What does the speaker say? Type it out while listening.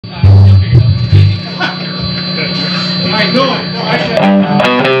I know it. No, I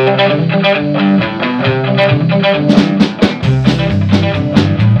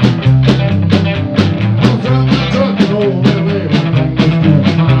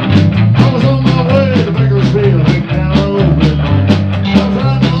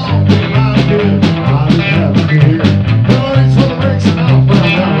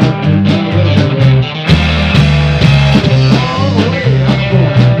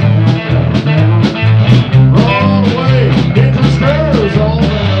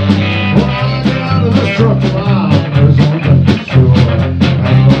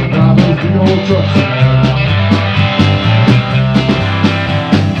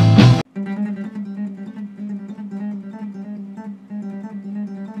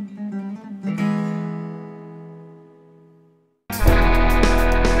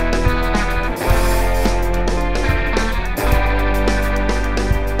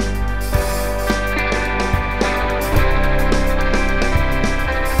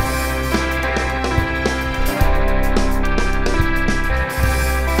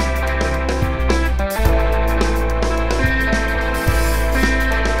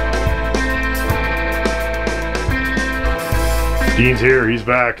Dean's here, he's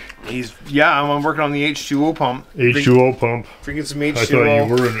back. Yeah, I'm working on the H2O pump. H2O pump. Freaking some H2O. I thought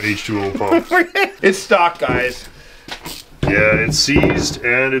you were an H2O pump. It's stock, guys. Yeah, it's seized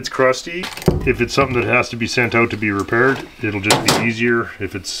and it's crusty. If it's something that has to be sent out to be repaired, it'll just be easier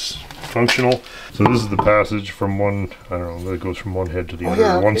if it's functional. So this is the passage from one, I don't know, that goes from one head to the other,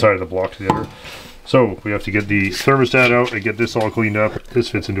 yeah, okay. One side of the block to the other. So we have to get the thermostat out and get this all cleaned up. This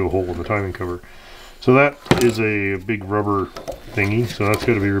fits into a hole in the timing cover. So that is a big rubber thingy, so that's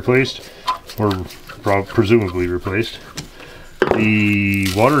got to be replaced, or presumably replaced. The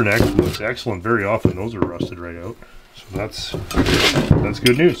water neck looks excellent. Very often those are rusted right out, so that's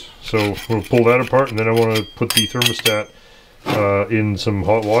good news. So we'll pull that apart, and then I want to put the thermostat in some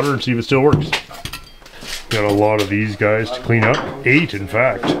hot water and see if it still works. Got a lot of these guys to clean up, 8 in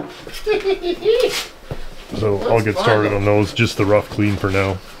fact. So I'll get started on those, just the rough clean for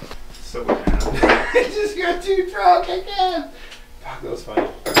now. So I just got too drunk again. Fuck, that was funny.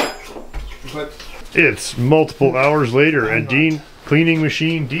 But it's multiple hours later, and Dean, cleaning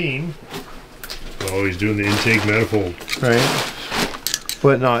machine Dean. Oh, he's doing the intake manifold. right,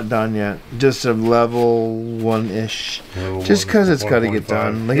 but not done yet. Just a level 1-ish. Just because it's got to get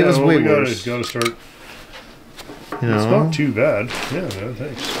done. Like, yeah, it was way worse. It's got to start. You know? It's not too bad. Yeah, no,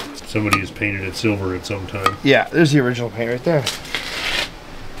 thanks. Somebody has painted it silver at some time. Yeah, there's the original paint right there.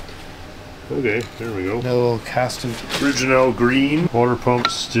 Okay, there we go. No little cast of Original green. Water pump,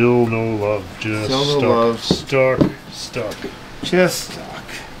 still no love. Just still no stuck. love. Stuck. Just stuck.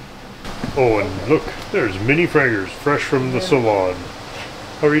 Oh, and look, there's mini fraggers, fresh from the salon.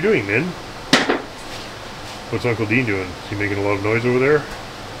 How are you doing, Min? What's Uncle Dean doing? Is he making a lot of noise over there?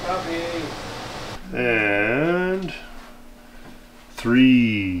 Copy. And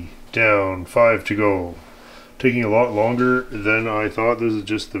 3 down, 5 to go. Taking a lot longer than I thought. This is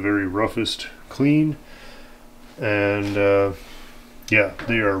just the very roughest clean, and yeah,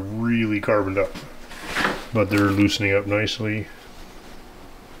 they are really carboned up, but they're loosening up nicely.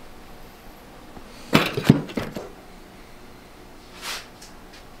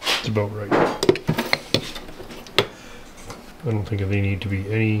 It's about right. I don't think they need to be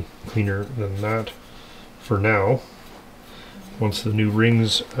any cleaner than that for now. Once the new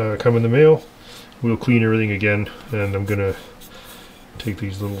rings come in the mail, we'll clean everything again, and I'm gonna take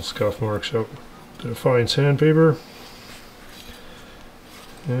these little scuff marks out. Bit of fine sandpaper,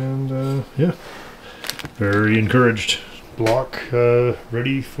 and yeah, very encouraged. Block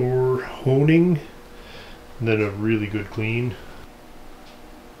ready for honing, and then a really good clean.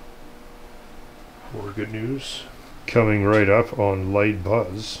 More good news coming right up on light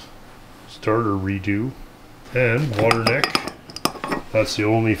buzz, starter redo, and water neck. That's the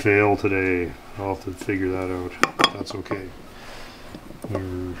only fail today. I'll have to figure that out. That's okay.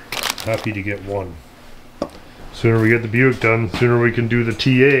 We're happy to get one. Sooner we get the Buick done, sooner we can do the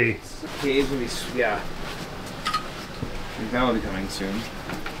TA. TA's gonna be, yeah. That'll be coming soon.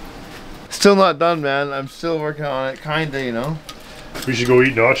 Still not done, man. I'm still working on it, kinda, you know. We should go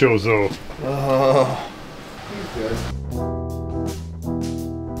eat nachos though. Oh, good.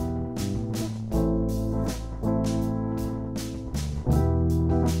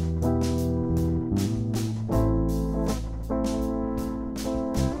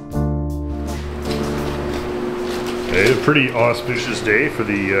 It's a pretty auspicious day for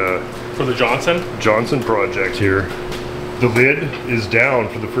the Johnson project here. The lid is down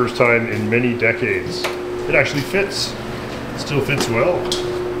for the first time in many decades. It actually fits. It still fits well.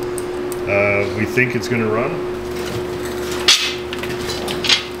 We think it's going to run.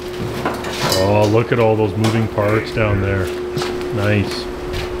 Oh, look at all those moving parts down there. Nice.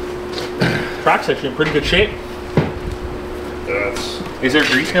 Track's actually in pretty good shape. That's... Is there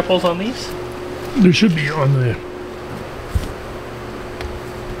grease nipples on these? There should be on the...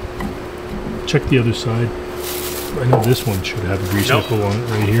 Check the other side. I know this one should have a grease nipple on it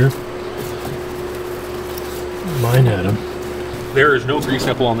right here. Mine had them. There is no grease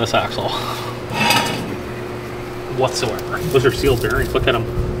nipple on this axle whatsoever. Those are sealed bearings. Look at them.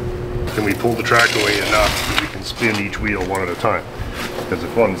 Can we pull the track away enough that we can spin each wheel one at a time? Because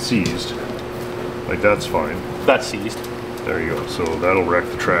if one's seized, like that's fine. That's seized. There you go. So that'll wreck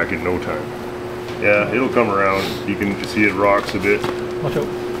the track in no time. Yeah, it'll come around. You can see it rocks a bit. Watch out.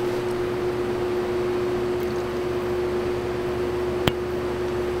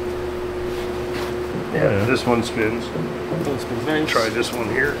 Yeah, this one spins. That spins nice. Try this one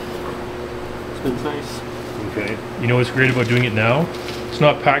here. Spins nice. Okay. You know what's great about doing it now? It's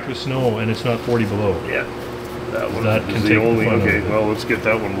not packed with snow and it's not 40 below. Yeah. That one That is can the take only. the fun Okay, out of it. well, let's get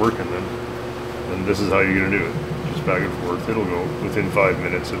that one working then. And this is how you're gonna do it. Just back and forth. It'll go within 5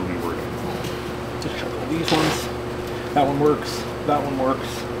 minutes. It'll be working. Just check all these ones. That one works. That one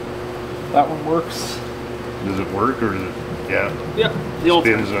works. That one works. Does it work or does it? Yeah. Yeah. The old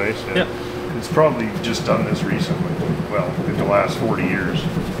Spins nice. Yeah. Yeah. It's probably just done this recently. Well, in the last 40 years.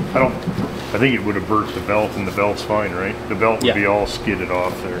 I think it would have burnt the belt, and the belt's fine, right? The belt would be all skidded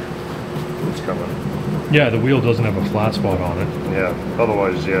off there. It's coming. Yeah, the wheel doesn't have a flat spot on it. Yeah.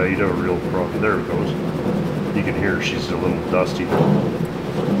 Otherwise, yeah, you'd have a real problem. There it goes. You can hear she's a little dusty. A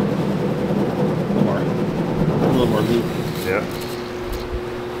little more loop. Yeah.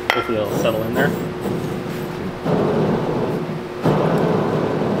 Hopefully it'll settle in there.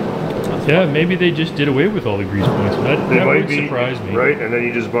 Yeah, maybe they just did away with all the grease points. That would surprise me. Right, and then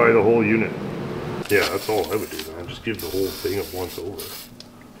you just buy the whole unit. Yeah, that's all I would do, man. Just give the whole thing at once over.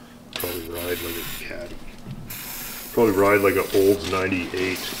 Probably ride like a caddy. Probably ride like an Olds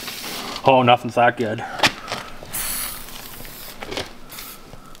 98. Oh, nothing's that good.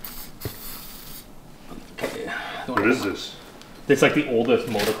 Okay. What is this? It's like the oldest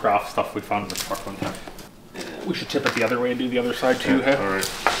motocross stuff we found in the truck one time. We should tip it the other way and do the other side too, huh? Alright.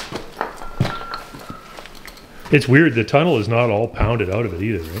 It's weird, the tunnel is not all pounded out of it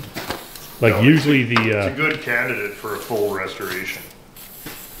either, right? Like No, usually it's a the, good candidate for a full restoration.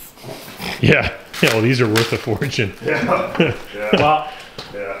 yeah, well these are worth a fortune. Yeah. Yeah. Well,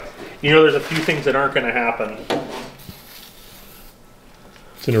 Yeah. you know, there's a few things that aren't going to happen.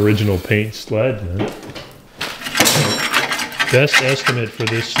 It's an original paint sled, man. Best estimate for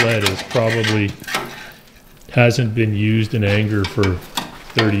this sled is probably hasn't been used in anger for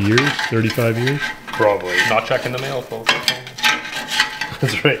 30 years, 35 years. Probably. Not checking the mail, folks.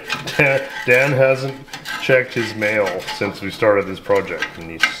 That's right. Dan hasn't checked his mail since we started this project,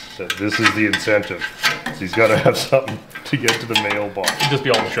 and he said this is the incentive. So he's got to have something to get to the mailbox. It'd just be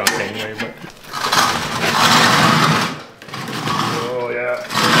all junk anyway, but Oh yeah.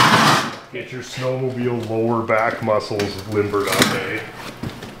 Get your snowmobile lower back muscles limbered up, eh?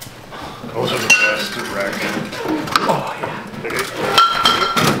 Those are the best to wreck. oh yeah.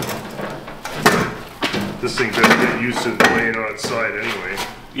 This thing better get used to laying on its side anyway.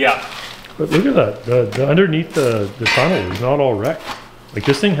 Yeah. But look at that, the underneath the tunnel is not all wrecked. Like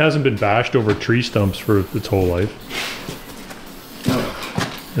this thing hasn't been bashed over tree stumps for its whole life.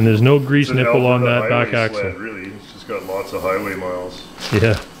 And there's no grease It's an nipple on Alberta that back highway axle. sled, really. It's just got lots of highway miles.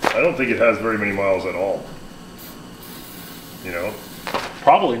 Yeah. I don't think it has very many miles at all. You know?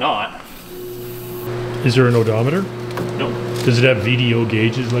 Probably not. Is there an odometer? No. Does it have VDO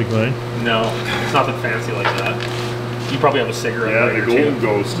gauges like mine? No. It's nothing fancy like that. You probably have a cigarette Yeah, lighter the Golden too.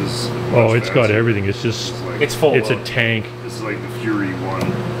 Ghost is. Oh, it's got everything. It's just, It's full. it's a tank. This is like the Fury one.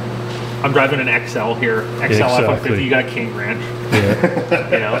 I'm driving an XL here. XL F-150. Exactly. You got a King Ranch. Yeah.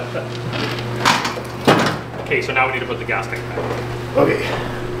 You know? Okay, so now we need to put the gas tank back. Okay.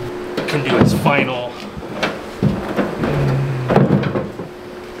 Can do its final.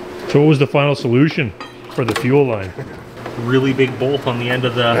 So what was the final solution for the fuel line? Really big bolt on the end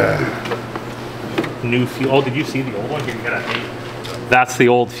of the new fuel. Oh, did you see the old one? Here, you gotta. That's the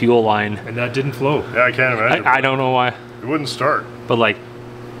old fuel line. And that didn't flow. Yeah, I can't imagine. I don't know why, It wouldn't start. but like,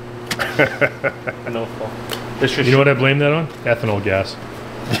 no flow. This should. You know what I blame that on? Ethanol gas.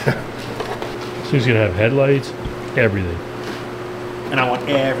 So he's gonna have headlights, everything. And I want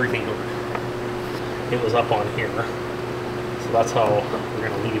everything to work. It was up on here, so that's how we're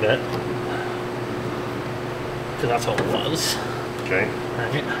gonna leave it. Because that's how it was. Okay.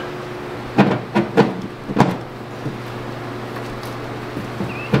 Alright.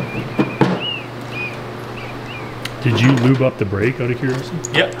 Did you lube up the brake out of curiosity?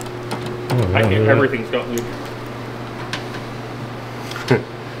 Yep. Oh, I yeah, think look at everything's got lube.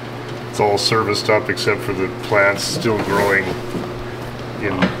 It's all serviced up except for the plants still growing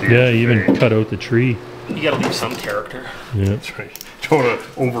in the that. Yeah, even cut out the tree. You gotta leave some character. Yeah. That's right. You don't want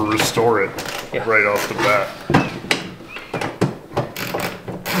to over restore it right off the bat.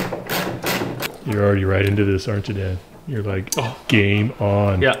 You're already right into this, aren't you, Dan? You're like, game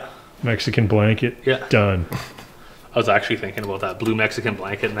on. Yeah. Mexican blanket. Yeah. Done. I was actually thinking about that blue Mexican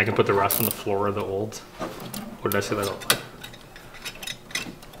blanket, and I can put the rest on the floor of the olds. What did I say that out?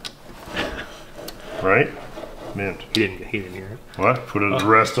 Right? Mint. He didn't hear it. What? Put the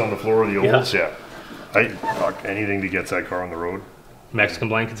rest on the floor of the olds? Yeah. Fuck anything that gets that car on the road. Mexican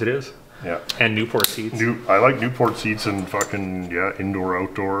blankets it is. Yeah. And Newport seats. I like Newport seats and fucking, indoor,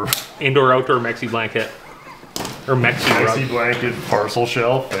 outdoor. Indoor, outdoor Mexi blanket. Or Mexi rug. Mexi blanket, parcel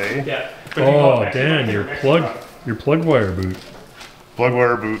shelf, eh? Yeah. Oh, Dan, your plug wire boot. Plug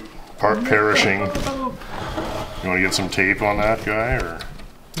wire boot, part perishing. You want to get some tape on that guy, or?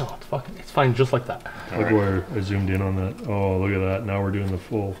 No, it's fine just like that. Plug wire, I zoomed in on that. Oh, look at that. Now we're doing the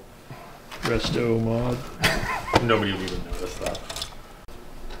full resto mod. Nobody would even notice that.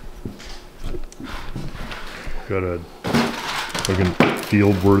 Got a fucking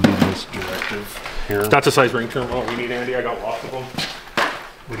field worthiness directive here. That's a size ring terminal we need, Andy. I got lots of them.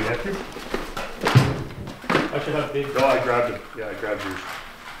 What do you have to? I should have big. No, I grabbed it. Yeah, I grabbed yours.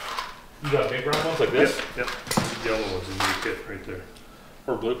 You got big round ones like this? Yep. The yellow one's in the kit right there.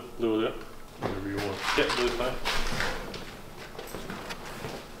 Or blue? Blue with it? Whatever you want. Yeah, blue's fine.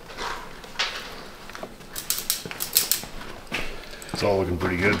 It's all looking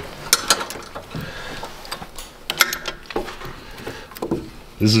pretty good.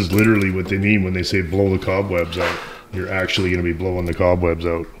 This is literally what they mean when they say blow the cobwebs out. You're actually going to be blowing the cobwebs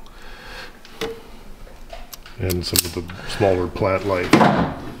out. And some of the smaller plant light.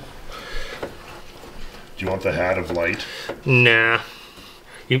 Do you want the hat of light? Nah.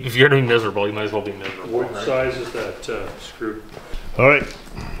 If you're going to be miserable, you might as well be miserable. What size is that screw? All right.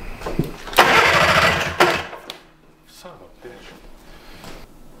 Son of a bitch.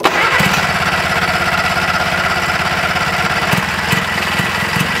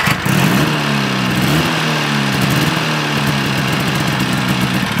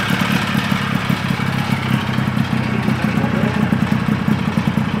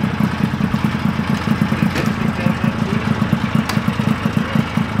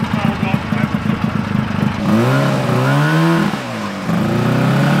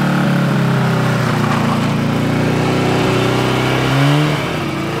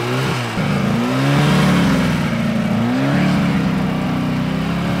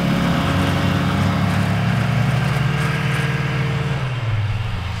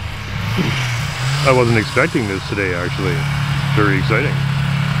 I wasn't expecting this today, actually. Very exciting.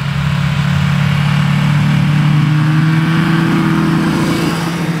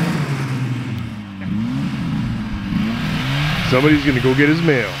 Somebody's gonna go get his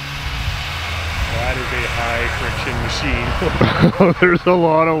mail. That is a high friction machine. There's a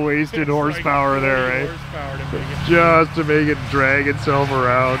lot of wasted horsepower there, right? Just to make it drag itself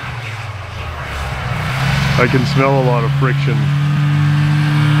around. I can smell a lot of friction.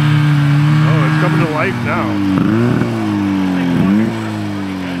 Oh, it's coming to life now.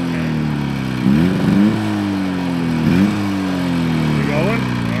 We going?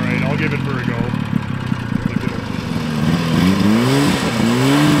 Alright, I'll give it for a go.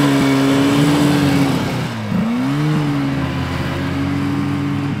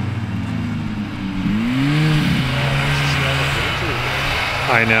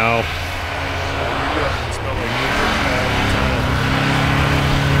 I know.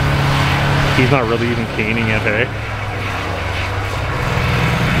 He's not really even caning it, eh?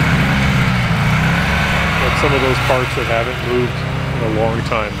 But some of those parts that haven't moved in a long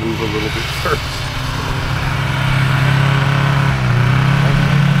time move a little bit first.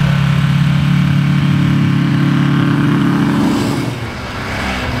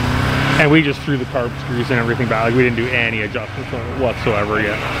 And we just threw the carb screws and everything back. Like, we didn't do any adjustments on it whatsoever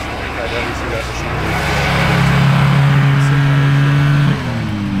yet.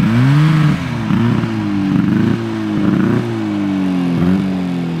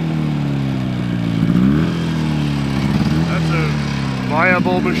 That's a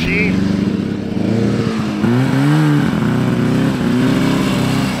viable machine.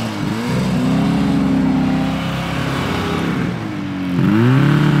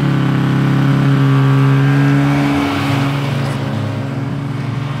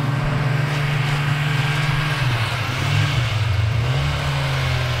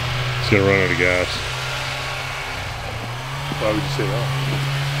 Gonna run out of gas. Why would you say that?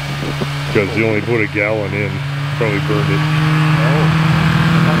 Because you only put a gallon in, probably burned it.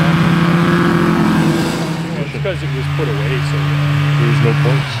 It's because it was put away, so There's no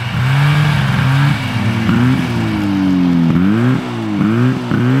points.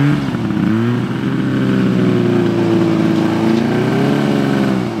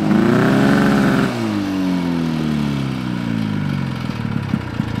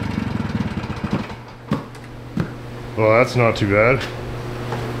 Well, that's not too bad.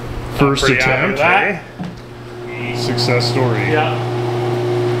 First Pretty happy attempt, with that. eh? Success story. Yeah.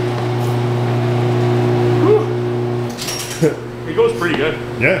 It goes pretty good.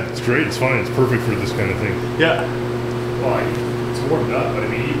 Yeah, it's great. It's fine. It's perfect for this kind of thing. Yeah. Well, it's warmed up, but I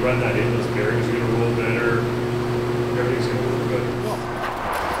mean, you run that in, those bearings are gonna roll better. Everything's gonna work better.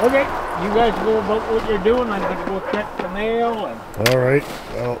 Okay, you guys go about what you're doing. I'm gonna go check the mail and. All right.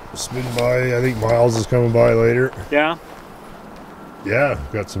 Well, spin by. I think Miles is coming by later. Yeah. Yeah,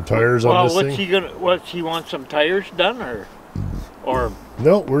 got some tires on this thing. What's he want some tires done or?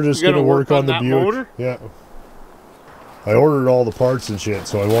 No, we're just gonna work on the that Buick. motor? Yeah. I ordered all the parts and shit,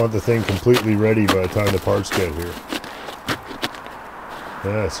 so I want the thing completely ready by the time the parts get here.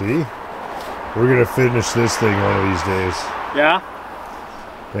 Yeah, see? We're gonna finish this thing one of these days. Yeah.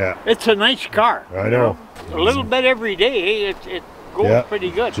 Yeah. It's a nice car. I know. A little bit every day. It goes pretty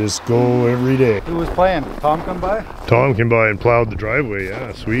good. Just go every day. Who was playing? Tom come by? Tom came by and plowed the driveway.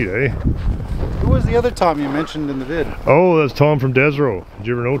 Yeah, sweet, eh? Who was the other Tom you mentioned in the vid? Oh, that's Tom from Desro. Did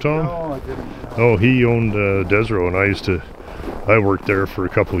you ever know Tom? No, I didn't. Oh, he owned Desro, and I worked there for a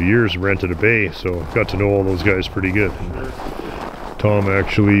couple of years and rented a bay, so got to know all those guys pretty good. Tom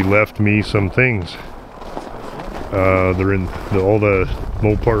actually left me some things. They're in all the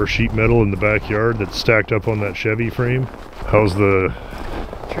Mopar sheet metal in the backyard that's stacked up on that Chevy frame. How's the...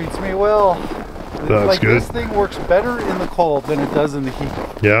 Treats me well. That's like good. This thing works better in the cold than it does in the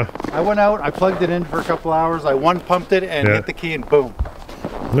heat. Yeah? I went out, I plugged it in for a couple hours, I one pumped it and hit the key and boom.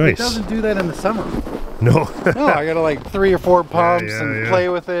 Nice. It doesn't do that in the summer. No. No, I gotta like 3 or 4 pumps and yeah. play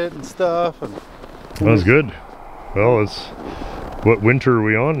with it and stuff. And That's good. Well, it's... What winter are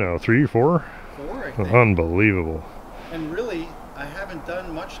we on now? 3 or 4? 4, I think. Unbelievable. And really, I haven't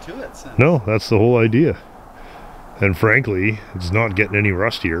done much to it since. No, that's the whole idea. And frankly, it's not getting any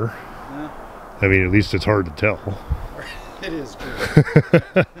rustier. No. I mean, at least it's hard to tell. It is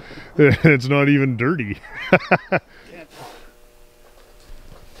true. It's not even dirty.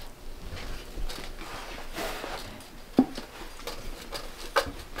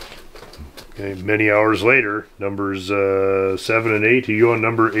 Okay, many hours later, numbers 7 and 8. Are you on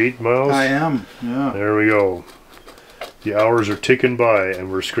number 8, Miles? I am, yeah. There we go. The hours are ticking by,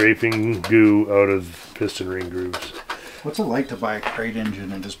 and we're scraping goo out of piston ring grooves. What's it like to buy a crate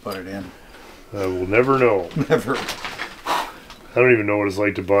engine and just put it in? We'll never know. Never. I don't even know what it's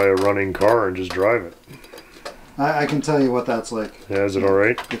like to buy a running car and just drive it. I can tell you what that's like. Yeah, is it all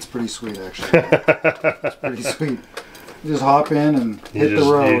right? It's pretty sweet, actually. It's pretty sweet. You just hop in and hit the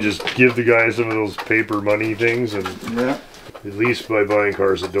road. You just give the guy some of those paper money things, and Yeah. at least by buying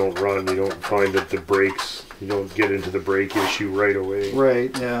cars that don't run, you don't find that the brakes, you don't get into the brake issue right away.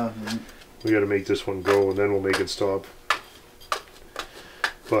 Right, yeah. We got to make this one go, and then we'll make it stop.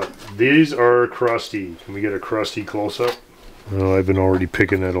 But these are crusty. Can we get a crusty close-up? Well, I've been already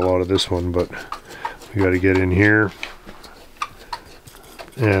picking at a lot of this one, but we got to get in here.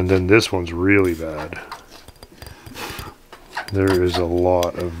 And then this one's really bad. There is a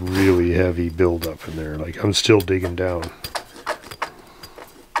lot of really heavy buildup in there. Like, I'm still digging down.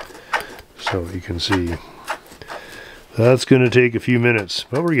 So you can see that's going to take a few minutes,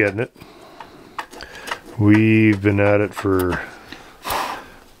 but we're getting it. We've been at it for,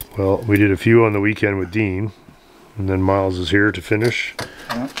 well, we did a few on the weekend with Dean, and then Miles is here to finish.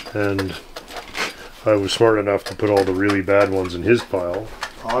 And I was smart enough to put all the really bad ones in his pile.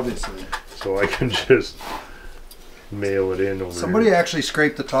 Obviously. So I can just mail it in over Somebody here. actually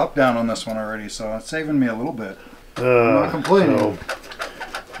scraped the top down on this one already, so it's saving me a little bit. I'm not complaining. So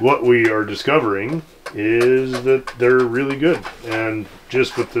what we are discovering is that they're really good, and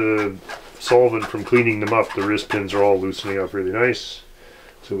just with the solvent from cleaning them up, the wrist pins are all loosening up really nice.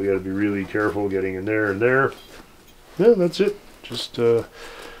 So we got to be really careful getting in there and there. Yeah, that's it. Just 2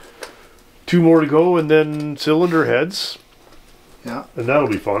 more to go, and then cylinder heads. Yeah. And that'll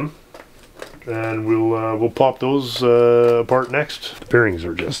be fun. And we'll pop those apart next. The bearings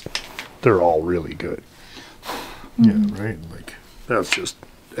are they're all really good. Yeah, right? Like, that's just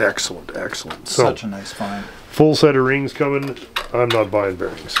excellent. So, Such a nice find. full set of rings coming. I'm not buying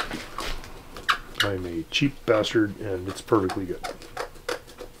bearings. I'm a cheap bastard, and it's perfectly good.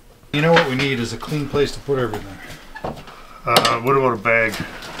 You know what we need is a clean place to put everything. What about a bag?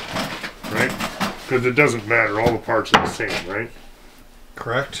 Because it doesn't matter, all the parts are the same, right?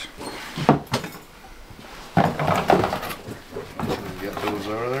 Correct. Get those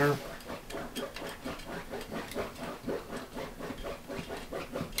out of there.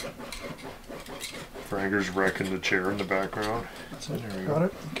 Franker's wrecking the chair in the background. So there we go. Got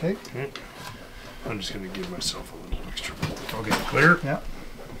it. Okay. I'm just going to give myself a little extra. I'll get it clear. Yeah.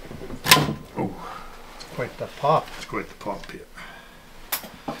 Oh, It's quite the pop. it's quite the pop pit.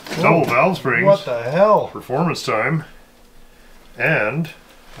 Double valve springs. What the hell? Performance time. And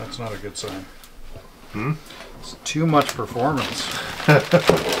That's not a good sign. Hmm? It's too much performance.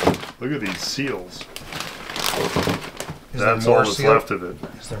 look at these seals. Is That's there more all that's seal? left of it.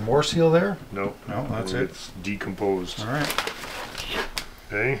 Is there more seal there? Nope. No, that's it. It's decomposed. All right.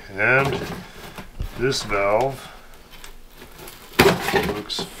 Okay, and this valve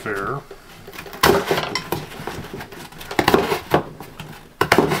looks fair.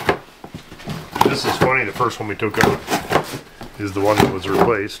 This is funny, the first one we took out is the one that was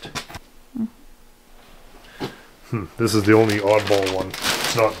replaced. This is the only oddball one.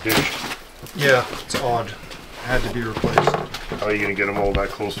 It's not dished. Yeah, it's odd. Had to be replaced. How are you going to get them all that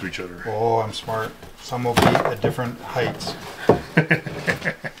close to each other? Oh, I'm smart. Some will be at different heights.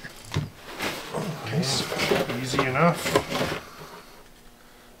 Nice. Easy enough.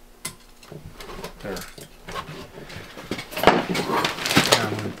 There. Yeah,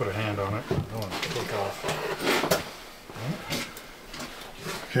 I'm going to put a hand on it. I don't want to take off.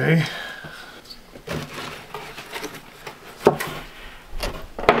 Okay.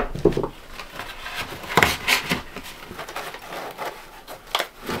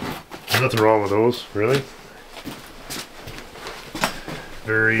 Nothing wrong with those, really.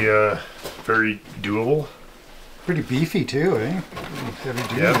 Very doable. Pretty beefy too, eh? Heavy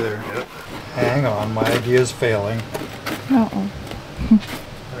duty Yeah, there. yeah. Hang on, my idea's failing.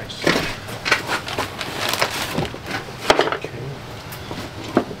 Nice.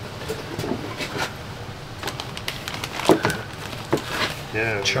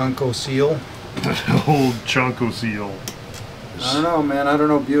 Yeah. Chunko seal. Old Chunko seal. I don't know, man. I don't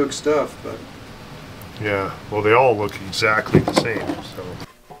know Buick stuff, but Yeah. Well, they all look exactly the same. So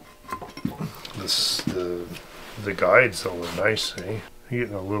the guides though are nice. Eh? You're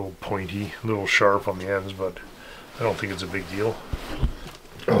getting a little pointy, a little sharp on the ends, but I don't think it's a big deal.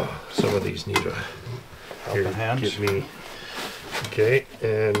 Oh, some of these need a helping hand. Give me. Okay,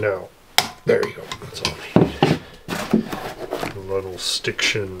 and now there you go. That's all I need. A little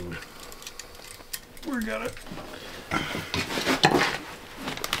stiction. We got it.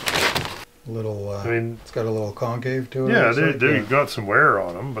 Little. I mean, it's got a little concave to it. yeah, looks like. they've got some wear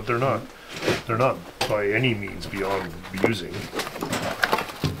on them, but they're not by any means beyond using.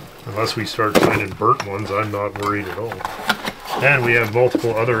 Unless we start finding burnt ones, I'm not worried at all. And we have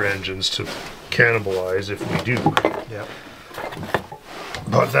multiple other engines to cannibalize if we do. Yep.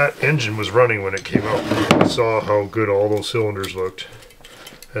 But that engine was running when it came out. I saw how good all those cylinders looked,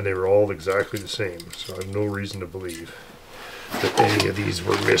 and they were all exactly the same. So I have no reason to believe that any of these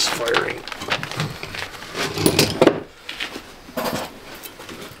were misfiring.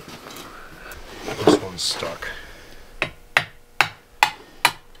 This one's stuck.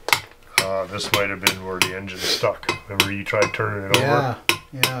 This might have been where the engine stuck. Remember you tried turning it over?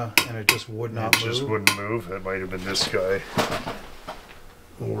 Yeah, and it just would not It move. just wouldn't move. It might have been this guy.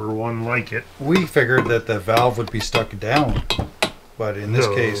 Or one like it. We figured that the valve would be stuck down, but in this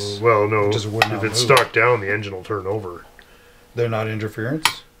case, well, no. it just would not if it's move. stuck down, the engine will turn over. They're not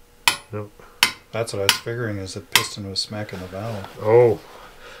interference? No. That's what I was figuring, is the piston was smacking the valve. Oh,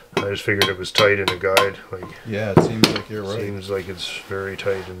 I just figured it was tight in the guide. Like, Yeah, it seems like you're right. seems like it's very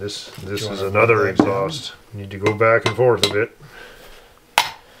tight. And this is wanna another put that exhaust. You need to go back and forth a bit.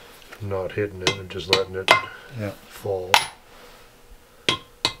 Not hitting it and just letting it Yeah. fall.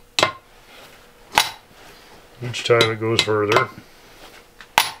 Each time it goes further.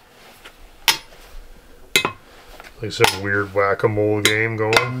 Like some weird whack-a-mole game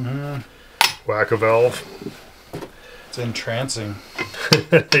going. Mm-hmm. Whack-a-valve. It's entrancing.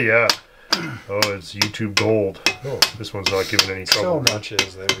 Yeah. Oh, it's YouTube gold. Oh, this one's not giving any So trouble. much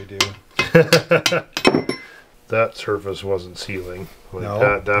is that we do. That surface wasn't sealing. Like No,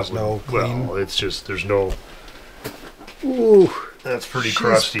 that there's would, no clean. well, it's just, there's no, Ooh, that's pretty she's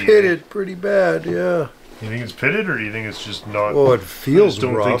crusty. pitted pretty bad, yeah. You think it's pitted, or do you think it's just not? Oh, it I feels just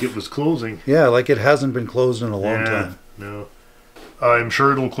don't rough. think it was closing. Yeah, like it hasn't been closed in a long time. No. I'm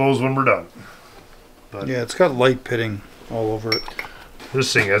sure it'll close when we're done. But Yeah, it's got light pitting all over it.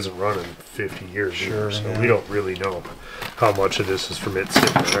 this thing hasn't run in 50 years, Sure, either, so yeah. we don't really know how much of this is from it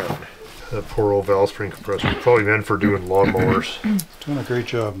sitting around. That poor old valve spring compressor. Probably meant for doing lawnmowers. It's doing a great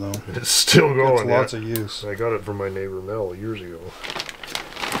job though. It's still going. It's lots of use. I got it from my neighbor Mel years ago.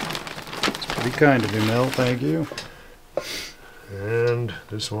 It's pretty kind of you, Mel. Thank you. And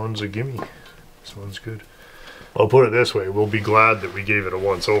this one's a gimme. This one's good. I'll put it this way: we'll be glad that we gave it a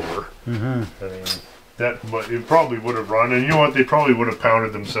once over. Mm-hmm. I mean, but it probably would have run, and you know what? They probably would have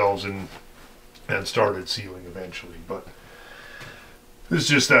pounded themselves in and started sealing eventually. But it's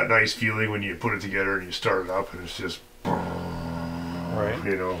just that nice feeling when you put it together and you start it up, and it's just Right.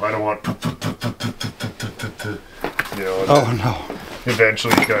 You know, I don't want. You know. Oh no.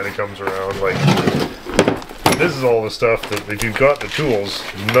 Eventually, it kind of comes around like. This is all the stuff that if you've got the tools,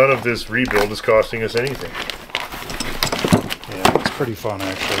 none of this rebuild is costing us anything. Yeah, it's pretty fun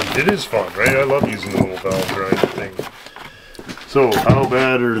actually. It is fun, right? I love using the little valve grinder thing. So, how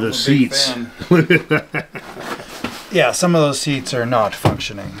bad are the seats? Yeah, some of those seats are not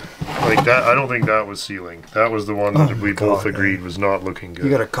functioning. Like that, I don't think that was sealing. That was the one that we both agreed was not looking good.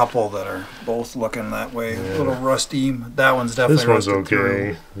 You got a couple that are both looking that way. A little rusty. That one's definitely This one's rusted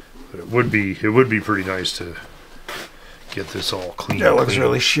okay. But it would be pretty nice to get this all clean. That looks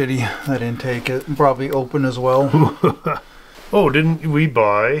really shitty. That intake is probably open as well. Oh, didn't we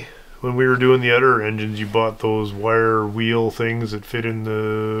buy, when we were doing the other engines, you bought those wire wheel things that fit in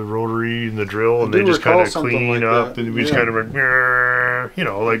the rotary and the drill, and they just kind of clean up, and we just kind of went, you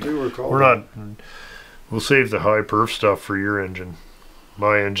know, like, we're not, we'll save the high perf stuff for your engine.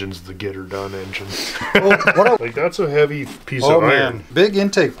 My engine's the get her done engine. Like, that's a heavy piece of iron. Man. Big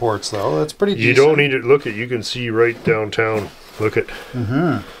intake ports though. That's pretty decent. You don't need to look at, you can see right downtown. Look at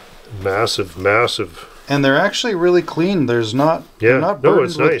massive, massive. And they're actually really clean. There's not, they're not burdened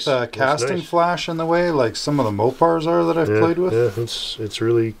it's nice. with casting flash in the way like some of the Mopars are that I've played with. Yeah, it's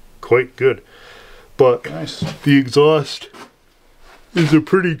really quite good. But Nice. the exhaust is a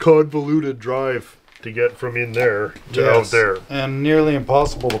pretty convoluted drive to get from in there to out there. And nearly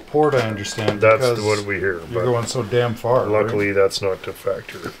impossible to port, I understand. That's because what we hear. You're going so damn far. Luckily, that's not a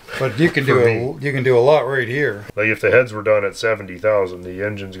factor. But you can do a lot right here. Like if the heads were done at 70,000, the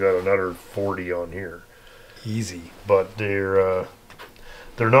engine's got another 40 on here. Easy. But they're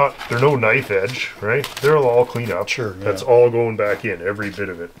no knife edge, right? They're all clean up. Sure. Yeah. That's all going back in, every bit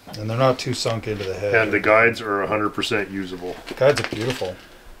of it. And they're not too sunk into the head. And the guides are 100% usable. Guides are beautiful.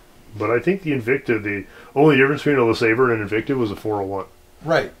 But I think the Invicta, the only difference between a LeSabre and an Invicta was a 401.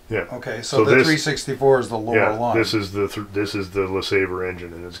 Right. Yeah. Okay. So the this, 364 is the lower line. This is the LeSabre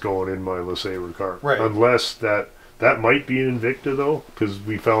engine, and it's going in my LeSabre car. Right. Unless that might be an Invicta though, because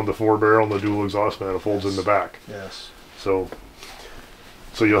we found the 4-barrel and the dual exhaust manifolds in the back. Yes.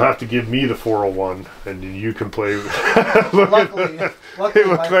 So you'll have to give me the 401, and you can play. Luckily, It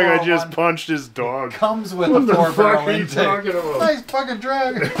looked like I just punched his dog. comes with a 4-barrel intake. About? Nice fucking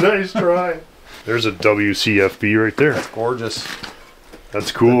drag. Nice try. There's a WCFB right there. Gorgeous. That's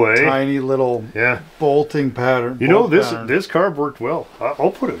cool, eh? Tiny little bolting pattern. You know, this carb worked well.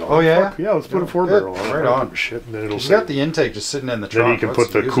 I'll put it on. Oh, yeah? Yeah, let's put a 4-barrel on it. Right on. Shit, and then it'll You say. got the intake just sitting in the trunk. Then you can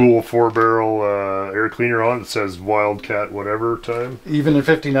put the cool 4-barrel air cleaner on. It says Wildcat whatever time. Even in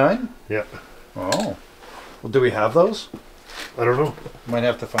 59? Yeah. Oh. Well, do we have those? I don't know. Might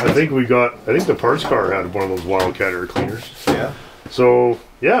have to find I think the parts car had one of those Wildcat air cleaners. Yeah. So,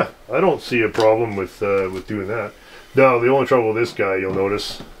 yeah, I don't see a problem with doing that. No, the only trouble with this guy, you'll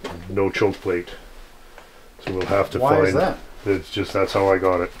notice, no choke plate. So we'll have to find. Why is that? It's just, that's how I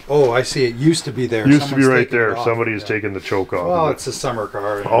got it. Oh, I see. It used to be there. Used to be right taken there. it off. Somebody has taken the choke off. Well, of it. it's a summer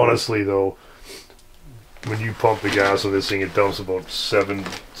car. Honestly, though, when you pump the gas on this thing, it dumps about 7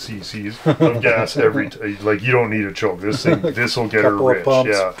 cc's of gas every like, you don't need a choke. This thing, this will get her Couple of rich.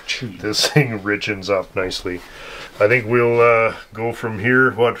 pumps. Yeah, this thing richens up nicely. I think we'll go from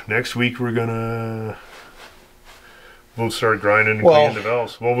here. What, next week we'll start grinding and cleaning the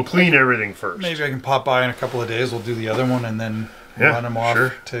valves. Well, we'll clean everything first. Maybe I can pop by in a couple of days. We'll do the other one and then run them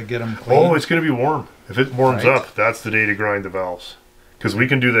off to get them clean. Oh, it's going to be warm. If it warms up, that's the day to grind the valves. Because we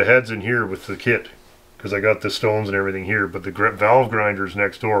can do the heads in here with the kit. Because I got the stones and everything here. But the valve grinder's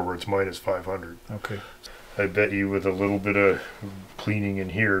next door where it's minus 500. Okay. I bet you with a little bit of cleaning in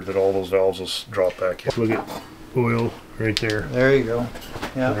here that all those valves will drop back in. Look at oil right there. There you go.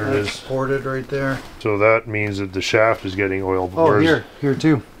 Yeah, There it that's is. ported right there. So that means that the shaft is getting oil. Oh, here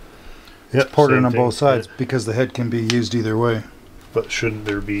too. Yep, Ported same on thing. both sides because the head can be used either way. But shouldn't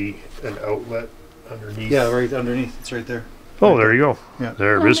there be an outlet underneath? Yeah, right underneath. It's right there. Oh, there you go. Yeah.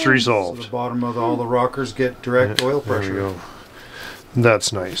 There, mystery So solved. the bottom of all the rockers get direct oil There pressure. we go.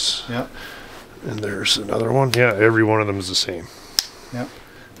 That's nice. Yeah. And there's another one. Yeah, every one of them is the same. Yep.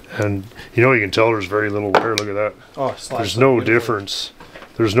 And you know, you can tell there's very little wear. Look at that. Oh, There's no difference.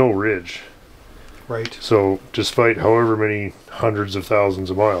 there's no ridge. Right. So despite however many hundreds of thousands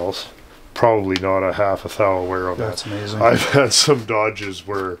of miles, probably not a half a thou wear on that. That's amazing. I've had some Dodges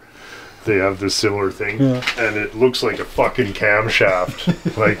where they have this similar thing, and it looks like a fucking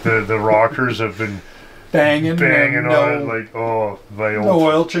camshaft. Like the rockers have been banging on it. Like, oh, my old, no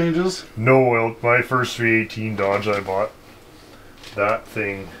oil changes. no oil. My first 318 Dodge I bought, that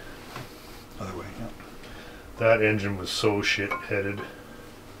thing, Other way. Yeah. that engine was so shit-headed,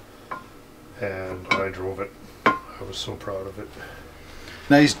 and I drove it. I was so proud of it.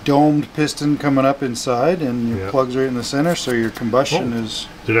 Nice domed piston coming up inside, and your plug's right in the center, so your combustion is...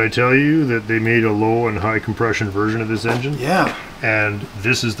 Did I tell you that they made a low and high compression version of this engine? Yeah. And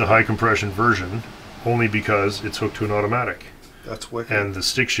this is the high compression version, only because it's hooked to an automatic. That's wicked. And the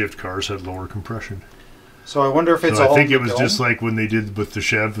stick shift cars had lower compression. So I wonder if it's So all I think in it the was dome? just like when they did with the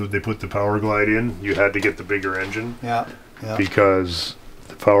Chev, when they put the Power Glide in, you had to get the bigger engine. Yeah. Yeah. Because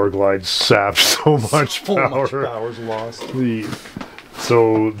the Power Glide sapped so much So power. much power's lost.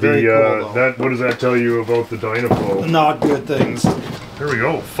 So Very cool, though. that, what does that tell you about the Dynaflow? Not good things. There we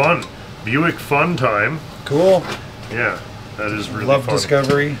go, fun. Buick fun time. Cool. Yeah, that is really Love fun.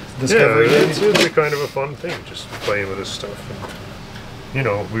 Discovery Yeah, Day. it's a kind of a fun thing, just playing with this stuff. And, you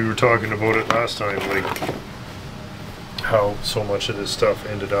know, we were talking about it last time, like how so much of this stuff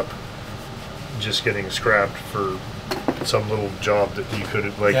ended up just getting scrapped for some little job that you could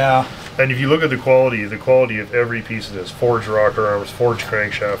have, like. Yeah. And if you look at the quality of every piece of this, forged rocker arms, forged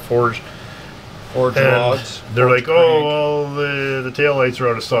crankshaft, forged rods. They're like, oh, well, the taillights are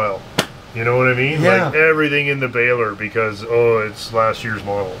out of style. You know what I mean? Yeah. Like everything in the baler because, oh, it's last year's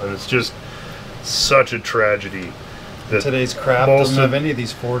model. And it's just such a tragedy. That Today's crap doesn't have any of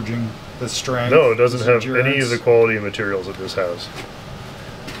these forging, the strength. No, it doesn't have endurance. any of the quality of materials that this has.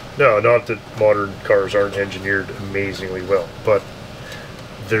 No, not that modern cars aren't engineered amazingly well, but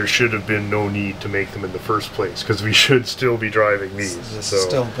there should have been no need to make them in the first place because we should still be driving these. This So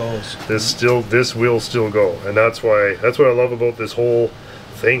still goes. this will still go, and that's what I love about this whole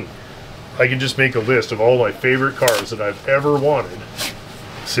thing. I can just make a list of all my favorite cars that I've ever wanted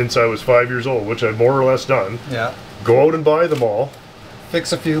since I was 5 years old, which I've more or less done. Yeah. Go out and buy them all.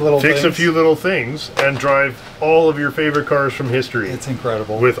 Fix a few little things and drive all of your favorite cars from history. It's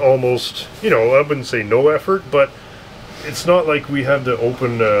incredible. With almost, I wouldn't say no effort, but it's not like we have to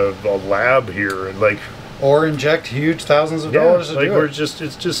open a lab here and like... Or inject huge thousands of dollars to like do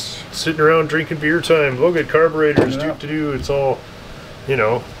it's just sitting around drinking beer time. Look at carburetors, do. It's all,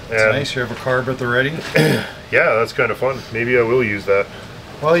 It's nice, you have a carb at the ready. Yeah, that's kind of fun. Maybe I will use that.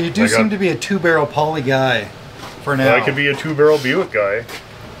 Well, you do seem to be a two-barrel poly guy for now. I could be a two-barrel Buick guy.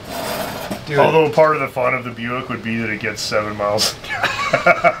 Dude. Although part of the fun of the Buick would be that it gets 7 miles.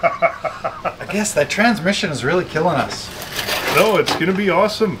 I guess that transmission is really killing us. No, it's going to be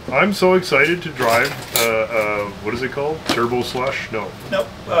awesome. I'm so excited to drive, what is it called? Turbo Slush? No. Nope.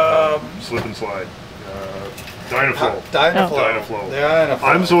 Slip and Slide. Dynaflow. Dynaflow. Yeah,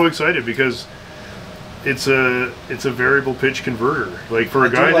 I'm so excited because it's a variable pitch converter. Like for a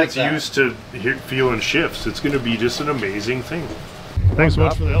guy that's used to feeling shifts, it's going to be just an amazing thing. Thanks so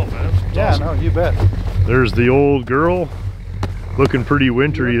much for the help, man. It's awesome. No, you bet. There's the old girl, looking pretty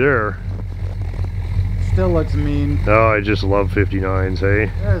wintry there. Still looks mean. Oh, I just love 59s,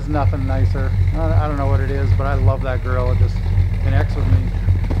 hey? There's nothing nicer. I don't know what it is, but I love that girl. It just connects with me.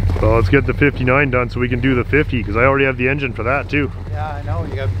 Well, let's get the 59 done so we can do the 50, because I already have the engine for that too. Yeah, I know.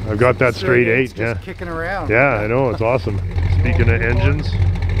 I've got that straight 8, just kicking around. Yeah, I know, it's awesome. Speaking of engines,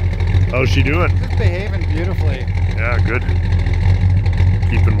 how's she doing? Just behaving beautifully. Yeah, good.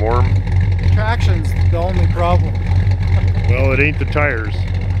 Keeping warm. Traction's the only problem. Well, it ain't the tires.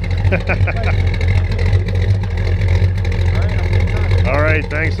 All right,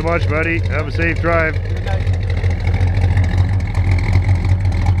 thanks so much, buddy. Have a safe drive.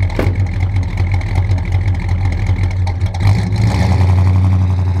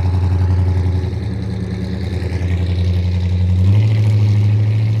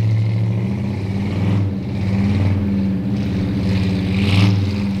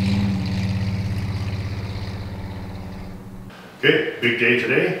 Okay, big day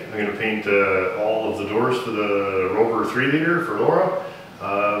today. I'm going to paint all of the doors for the Rover 3-liter for Laura.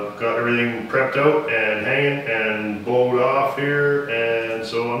 Got everything prepped out and hanging and bowed off here, and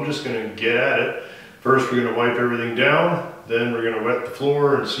so I'm just going to get at it. First we're going to wipe everything down, then we're going to wet the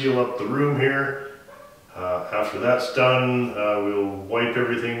floor and seal up the room here. After that's done, we'll wipe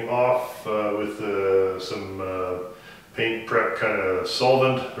everything off with some paint prep kind of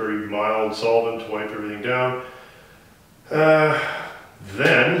solvent, very mild solvent to wipe everything down. Then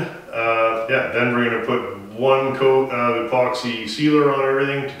we're going to put one coat of epoxy sealer on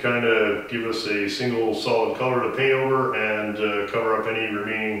everything to kind of give us a single solid color to paint over and cover up any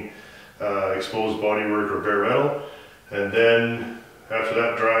remaining exposed bodywork or bare metal. And then after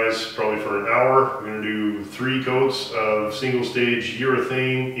that dries, probably for an hour, we're going to do 3 coats of single stage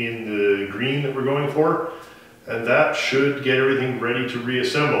urethane in the green that we're going for. And that should get everything ready to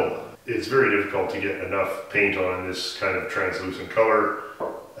reassemble. It's very difficult to get enough paint on this kind of translucent color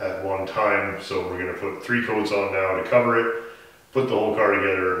at one time. So we're going to put 3 coats on now to cover it, put the whole car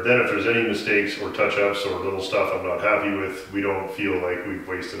together. Then if there's any mistakes or touch-ups or little stuff I'm not happy with, we don't feel like we've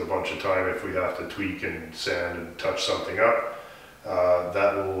wasted a bunch of time if we have to tweak and sand and touch something up.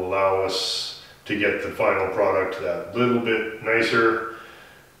 That will allow us to get the final product that little bit nicer.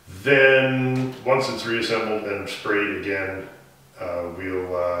 Then once it's reassembled and sprayed again,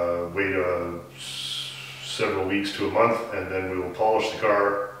 we'll wait several weeks to a month, and then we will polish the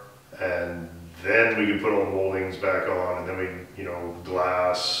car, and then we can put all the moldings back on, and then we, you know,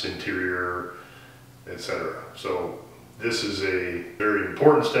 glass, interior, etc. So this is a very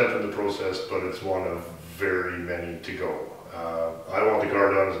important step in the process, but it's one of very many to go. I want the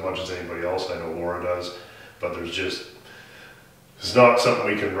car done as much as anybody else. I know Laura does, but it's not something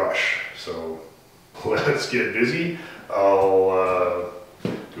we can rush. So let's get busy. I'll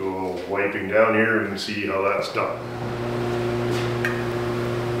go wiping down here and see how that's done.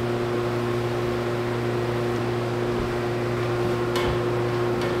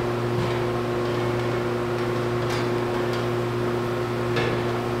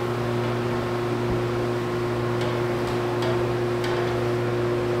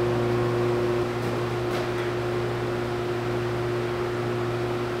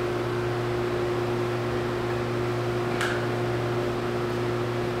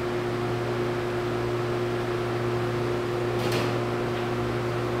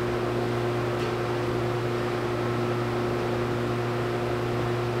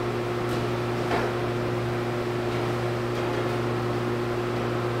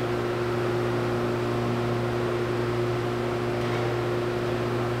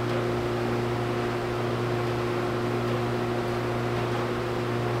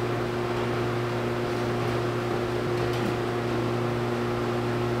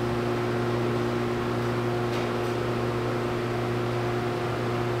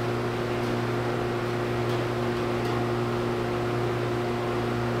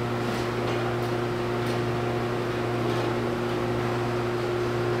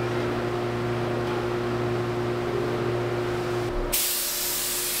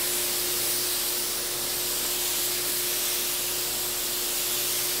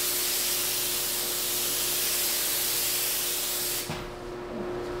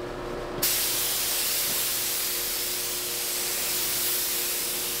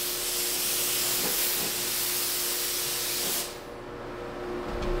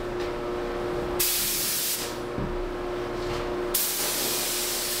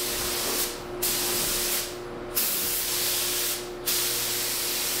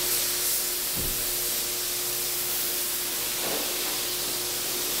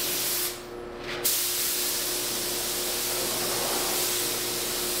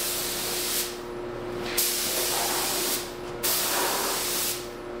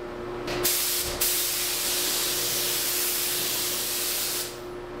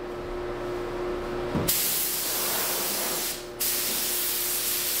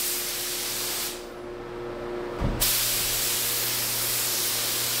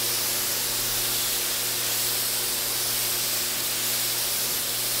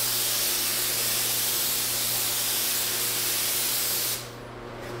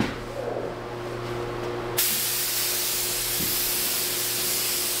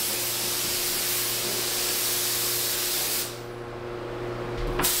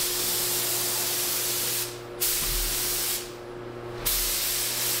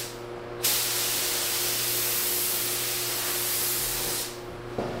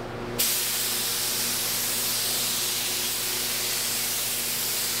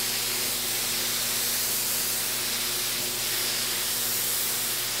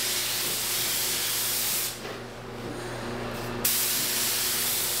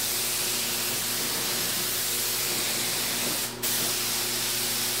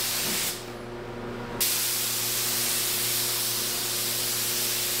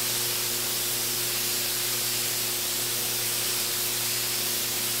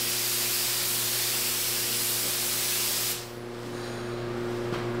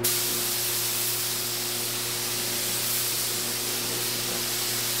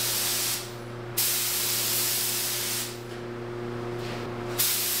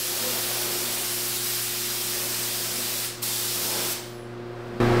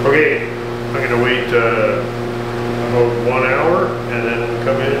 Okay, I'm gonna wait about 1 hour and then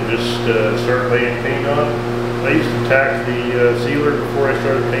come in and just start laying paint on. I used to tack the sealer before I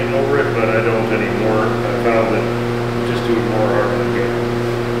started painting over it, but I don't anymore. I found that just doing more harm than good.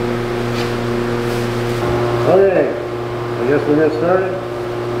 Okay, I guess we'll get started.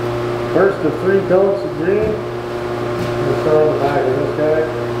 First of 3 coats of green. We'll start on the back of this guy.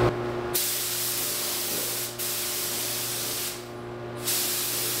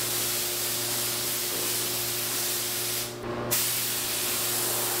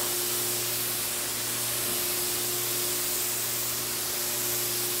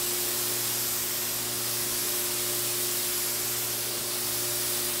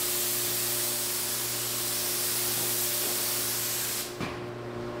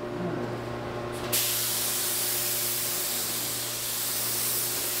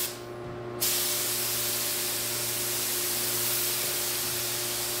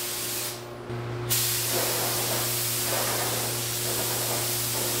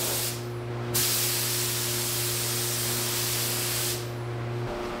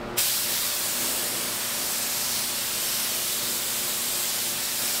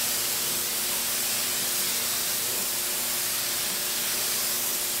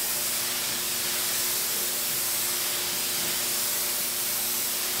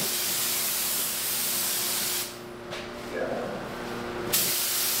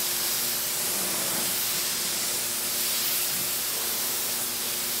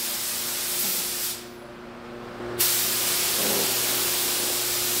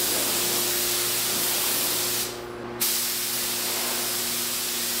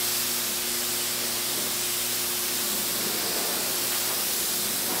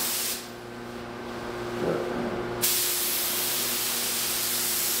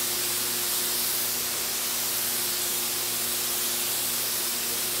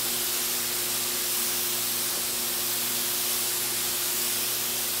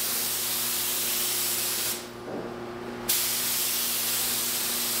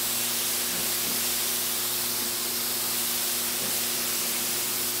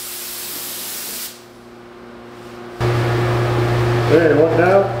 Okay, 1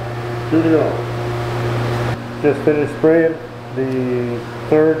 down, 2 to go. Just finished spraying the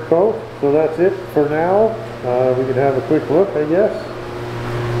 3rd coat, so that's it for now. We can have a quick look, I guess.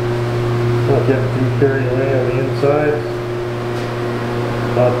 Not getting too carried away on the inside.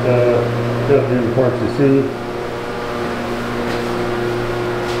 But got to do the parts you see.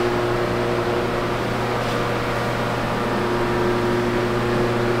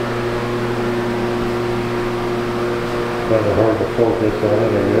 Kind of hard to focus on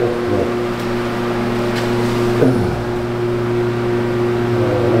it, I guess, but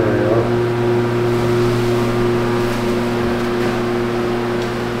there we are.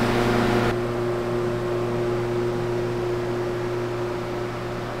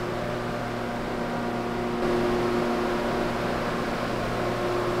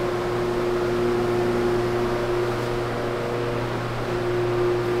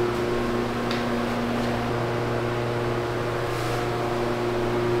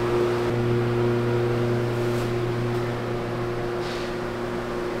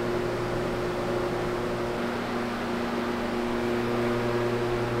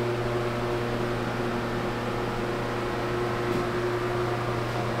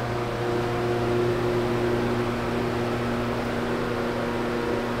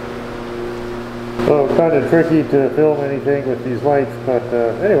 So kind of tricky to film anything with these lights, but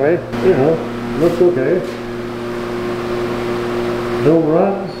anyway, you know, looks okay. No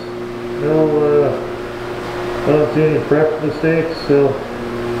runs, no, I don't see any prep mistakes, so.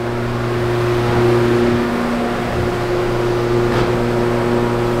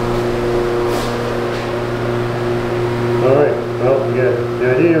 Alright, well, yeah, the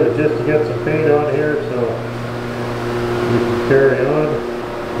idea was just to get some paint on here, so we can carry on.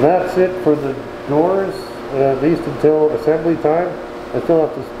 That's it for the doors, at least until assembly time. I still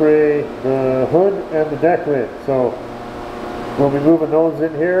have to spray the hood and the deck lid, so we'll be moving those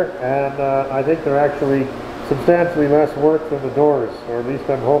in here, and I think they're actually substantially less work than the doors, or at least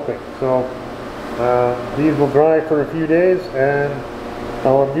I'm hoping. So these will dry for a few days and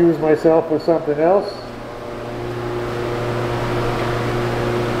I'll amuse myself with something else.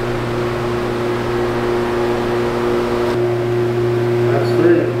 That's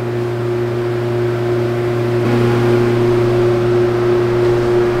 3.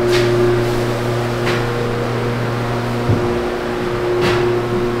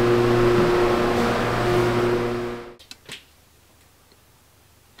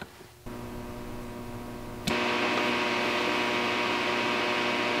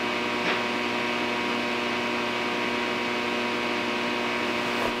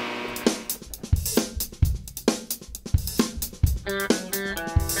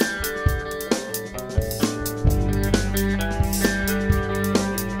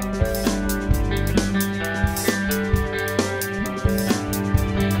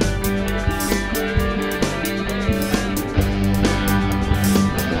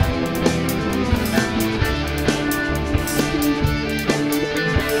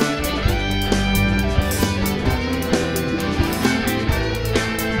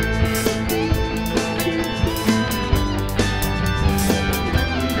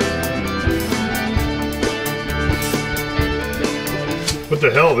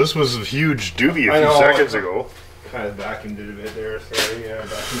 tell. This was a huge doobie a I few know. seconds ago. Kind of vacuumed it a bit there. Sorry, yeah,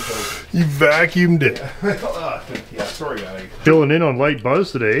 You vacuumed it. yeah, sorry, guy. Filling in on Light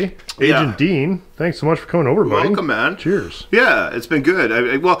Buzz today. Agent Yeah. Dean, thanks so much for coming over, buddy. Welcome, man. Cheers. Yeah, it's been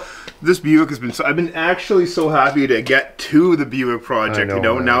good. Well, this Buick has been. I've been actually so happy to get to the Buick project. I know, you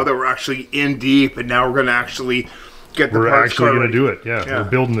know, man. now that we're actually in deep, and now we're going to actually get the We're parts actually car going to ready. do it. Yeah, Yeah. we're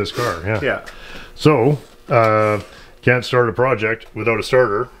building this car. Yeah. Yeah. So, can't start a project without a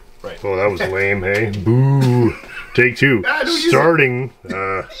starter. Right. Oh, that was lame, hey? Boo. Take two. Don't use Starting.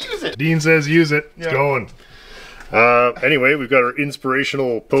 Use it. Dean says use it. It's going. Anyway, we've got our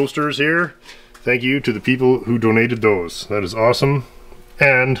inspirational posters here. Thank you to the people who donated those. That is awesome.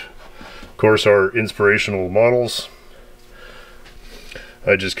 And, of course, our inspirational models.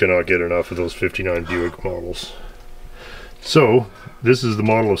 I just cannot get enough of those 59 Buick models. So, this is the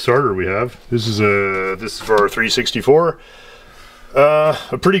model of starter we have. This is for our 364.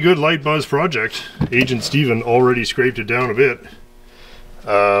 A pretty good Light Buzz project. Agent Steven already scraped it down a bit.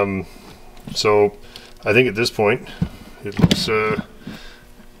 So I think at this point it looks,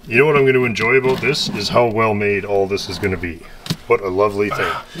 you know what I'm going to enjoy about this is how well made all this is going to be. What a lovely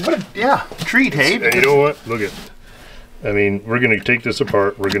thing. What a treat, hey? And you know what? Look at, I mean, we're going to take this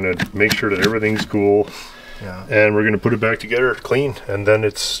apart. We're going to make sure that everything's cool. Yeah. And we're going to put it back together clean, and then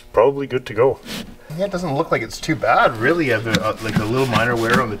it's probably good to go. Yeah, it doesn't look like it's too bad, really. You have like a little minor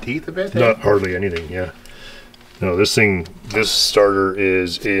wear on the teeth a bit. Not hardly anything, yeah. No, this starter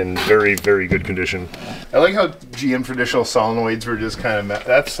is in very, very good condition. I like how GM traditional solenoids were just kind of.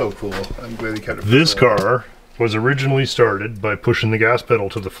 That's so cool. I'm really kind of. This car was originally started by pushing the gas pedal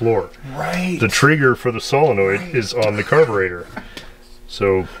to the floor. Right. The trigger for the solenoid is on the carburetor.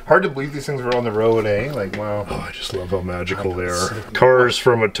 So Hard to believe these things were on the road, eh? Like, wow. oh, I just love how magical they are. Cars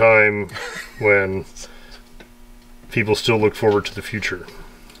from a time when people still look forward to the future.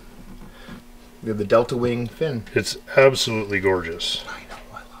 We have the Delta Wing fin. It's absolutely gorgeous. I know,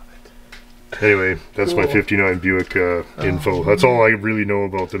 I love it. Anyway, that's my 59 Buick info. That's all I really know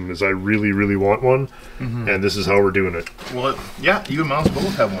about them is I really, really want one. And this is how we're doing it. Well, yeah, you and Miles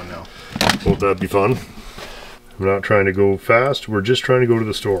both have one now. Won't that be fun? We're not trying to go fast. We're just trying to go to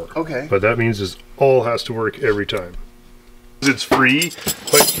the store. Okay. But that means it all has to work every time. It's free.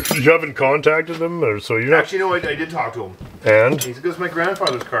 Like, you haven't contacted them, or so you're not. Actually, no, I did talk to him. And He said, "This is my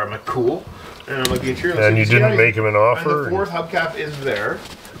grandfather's car." I'm like, "Cool." And I'm like, "The interior." and you didn't make him an And offer. the fourth hubcap is there.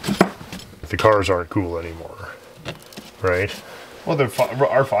 The cars aren't cool anymore, right? Well, they're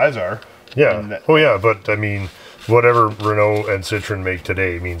R5s are. Yeah. And that- Oh yeah, but I mean, whatever Renault and Citroen make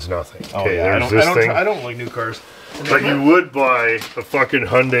today means nothing. Oh Okay, yeah, there's this thing. I don't like new cars. But you would buy a fucking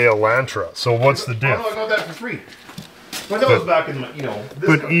Hyundai Elantra. So what's the Oh, diff? no, I got that for free. But that was back in, you know. This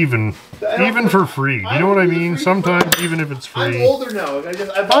But car- even for free, you know what I mean? Sometimes even if it's I'm free. older now.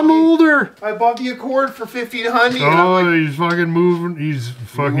 I'm older. I bought the Accord for $1,500. and I'm Oh, like, he's fucking moving. He's a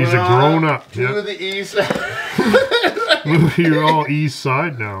grown up. To Yeah. the east. You're all east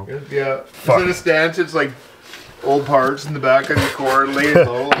side now. Yeah. Instead of stance, it's like old parts in the back of the Accord, laid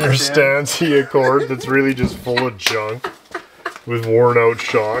low. Your Stancy Accord that's really just full of junk with worn out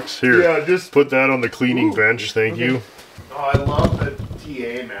shocks. Here, Yeah, just. put that on the cleaning bench. Thank you. Oh, I love the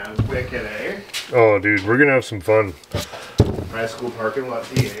TA, man. Wicked, eh? Oh, dude, we're gonna have some fun. High school parking lot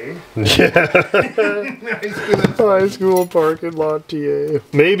TA. Yeah. High school. High school parking lot TA.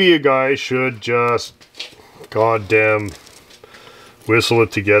 Maybe a guy should just goddamn whistle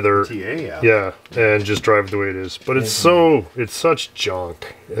it together. TA, yeah. Yeah, and just drive it the way it is. But it's such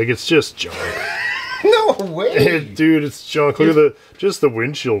junk. Like, it's just junk. No way. Dude, it's junk. Look at just the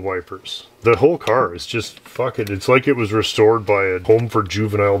windshield wipers. The whole car is just fucking, it's like it was restored by a home for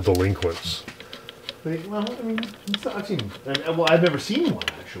juvenile delinquents. Well, I mean, it's not actually. Well, I've never seen one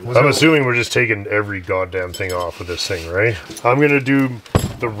actually. I'm assuming we're just taking every goddamn thing off of this thing, right? I'm gonna do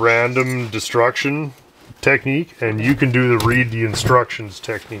the random destruction technique, and you can do the read the instructions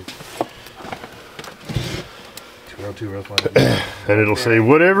technique. And it'll say,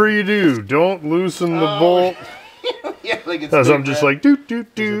 whatever you do, don't loosen the bolt. Yeah, like it's. As I'm just like, doot,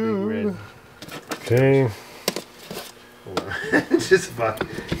 doot, doot. Okay. It's just fucking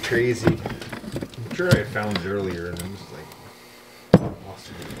crazy. I'm sure I found it earlier, and I'm just like, lost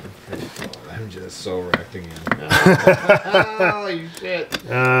it. I'm just so wrecked again. Holy shit!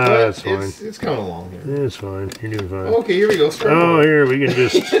 That's fine. It's coming along here. It's fine. You're doing fine. Okay, here we go. Start Oh, over. here we can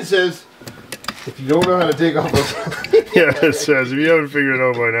just. It says, if you don't know how to take off those. Yeah, it says if you haven't figured it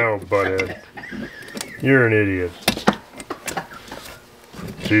out by now, butthead, you're an idiot.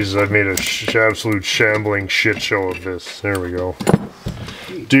 Jesus, I've made a absolute shambling shit show of this. There we go.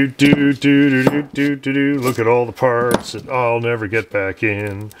 Do do do do do do do do. Look at all the parts that I'll never get back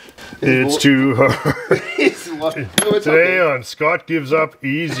in. It's too hard. Today on Scott Gives Up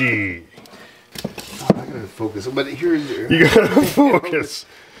Easy. I'm not gonna focus, but here's You gotta focus.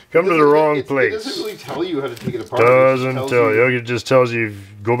 Come to the wrong place. It doesn't really tell you how to take it apart. Doesn't tell you. It just tells you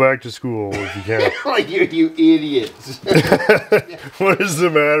go back to school if you can. Like you idiots. What is the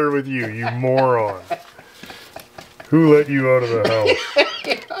matter with you, you moron? Who let you out of the house?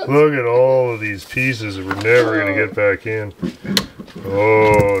 Look at all of these pieces that we're never going to get back in.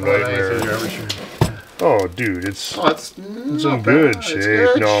 Oh, nightmare. Oh, dude, it's in good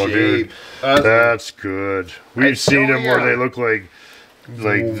shape. No, dude, that's good. We've seen them where they look like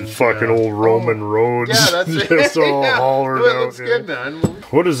the fucking old Roman roads. Yeah, that's it. Just all hollered out. It looks good, man.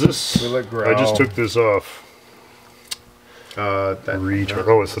 What is this? I just took this off. Oh,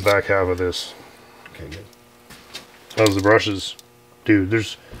 it's the back half of this. Okay, good. How's the brushes? Dude,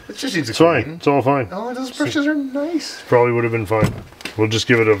 It just needs it's fine. It's all fine. Oh, those brushes are nice. Probably would have been fine. We'll just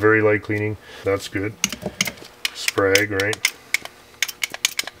give it a very light cleaning. That's good. Sprague, right?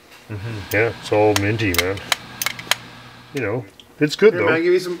 Yeah, it's all minty, man. You know, it's good though. Man,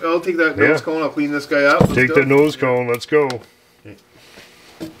 give me some. I'll take that nose cone. I'll clean this guy up. Take the nose cone. Let's go. Okay.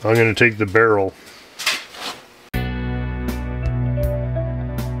 I'm gonna take the barrel.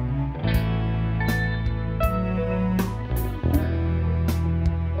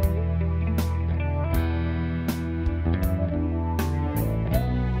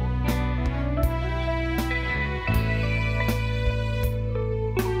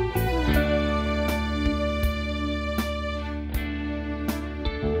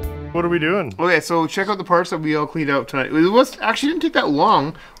 What are we doing? Okay, so check out the parts that we all cleaned out tonight. It was actually didn't take that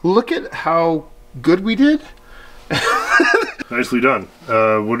long. Look at how good we did. Nicely done.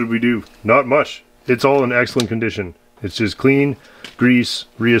 What did we do? Not much. It's all in excellent condition. It's just clean, grease,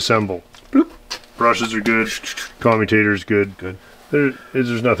 reassemble. Bloop. Brushes are good. Commutators good. Good.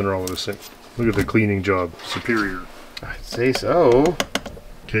 There's nothing wrong with this thing. Look at the cleaning job. Superior. I'd say so.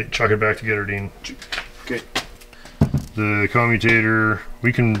 Okay, chuck it back together, Dean. Okay. The commutator,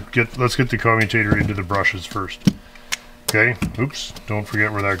 let's get the commutator into the brushes first. Okay, oops, don't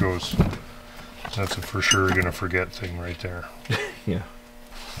forget where that goes. That's a for sure gonna forget thing right there. Yeah.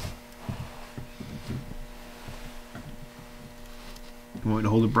 You want me to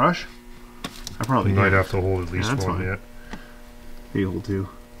hold the brush? I probably You might have to hold at least that's one fine. yet. Here you hold two.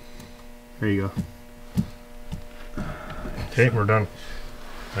 There you go. Okay, we're done.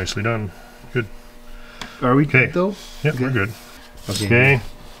 Nicely done. Good. Are we Okay. good though? Yep, we're good. Okay.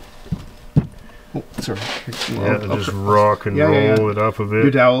 Oh, sorry. Yeah, just rock and roll it up a Your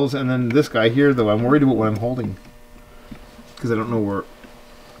bit. dowels, and then this guy here though, I'm worried about what I'm holding. Because I don't know where.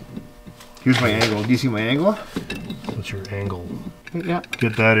 Here's my angle. Do you see my angle? What's your angle? Yeah.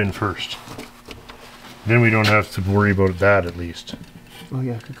 Get that in first. Then we don't have to worry about that at least. Oh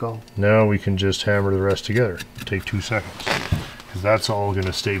yeah, good call. Now we can just hammer the rest together. Take 2 seconds. Because that's all going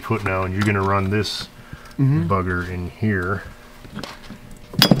to stay put now, and you're going to run this bugger in here.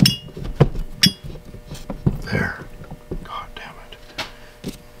 There. God damn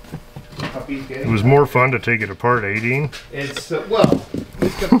it. It was more fun to take it apart, eh, Dean? It's well,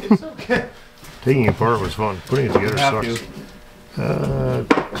 it's okay. Taking it apart was fun. Putting it together Have sucks.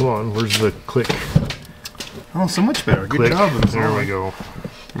 Come on, where's the click? Oh, so much better. Good Click. job. There we go.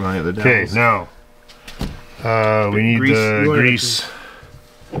 Right, the Okay, dowels. now we need Grease. the You want it grease.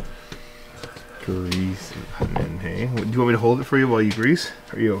 Grease. And then, hey, do you want me to hold it for you while you grease?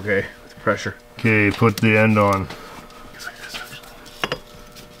 Are you okay with the pressure? Okay, put the end on.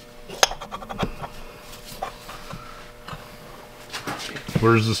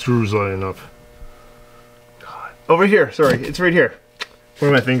 Where's the screws lining up? Over here. Sorry, it's right here.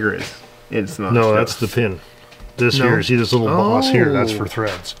 Where my finger is. It's not. No, that's the pin. This No. here, see this little boss here? That's Oh. for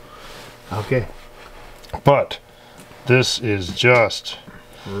threads. Okay. But this is just,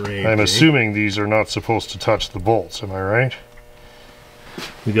 I'm assuming these are not supposed to touch the bolts, am I right?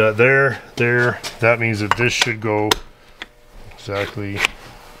 We got there, that means that this should go exactly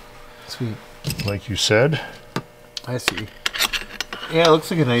Sweet. like you said. I see. Yeah, it looks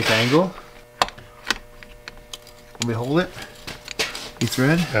like a nice angle. Let me hold it. You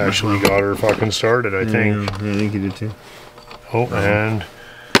thread? Actually got her fucking started, I think. I think you did too. Oh, and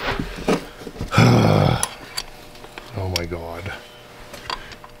oh my god.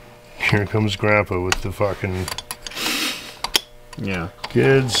 Here comes Grandpa with the fucking Yeah.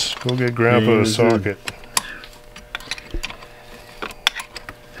 kids. Go get Grandpa a socket.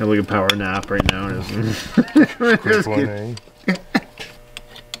 Have like a power nap right now. Quick one, eh?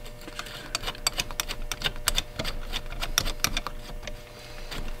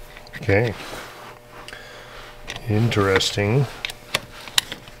 Okay. Interesting.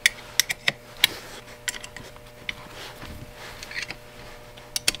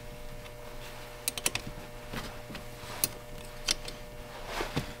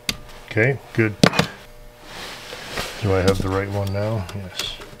 Okay, good. Do I have the right one now?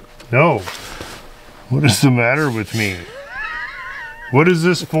 Yes. No. What is the matter with me? What is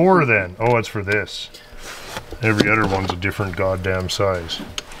this for then? Oh, it's for this. Every other one's a different goddamn size.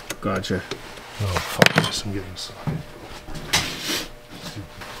 Gotcha. Oh, fuck this. I'm getting side.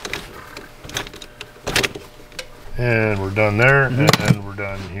 And we're done there, and we're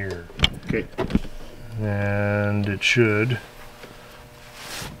done here. Okay. And it should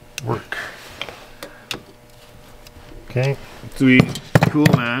work. Okay. Sweet. Cool,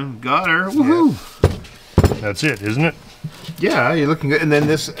 man. Got her. Woohoo! That's it, isn't it? Yeah, you're looking good. And then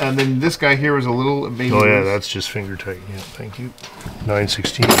this guy here was a little maybe. Oh yeah, that's just finger tight. Yeah, thank you.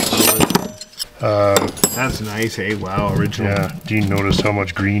 9/16. That's nice. Hey, wow, original. Yeah, Dean noticed how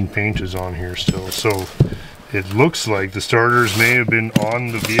much green paint is on here still. So it looks like the starters may have been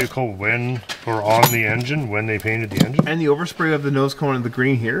on the vehicle when, or on the engine when they painted the engine. And the overspray of the nose cone and the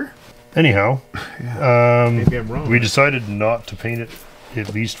green here. Anyhow, Maybe I'm wrong. we decided not to paint it,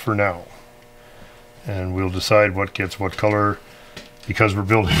 at least for now. And we'll decide what gets what color, because we're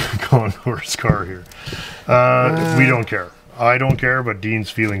building a concourse car here. We don't care. I don't care, but Dean's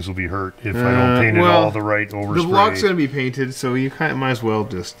feelings will be hurt if I don't paint it all the right overspray. The block's going to be painted, so you kind of might as well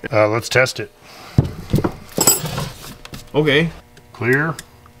just... Let's test it. Okay. Clear.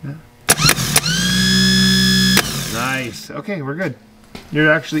 Yeah. Nice. Okay, we're good.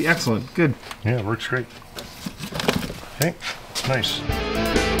 You're actually excellent. Good. Yeah, it works great. Okay, nice.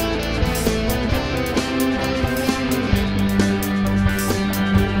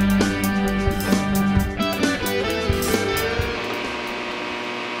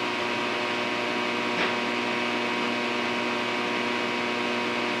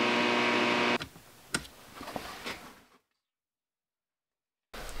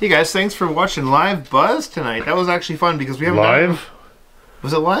 Hey guys, thanks for watching Live Buzz tonight. That was actually fun because we haven't Live?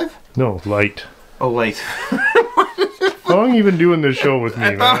 Was it live? No, light. Oh, light. How long have you been doing this show with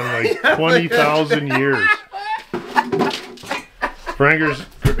me, man? Like 20,000 years. Frankers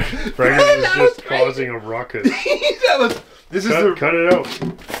is just causing a ruckus. Cut it out.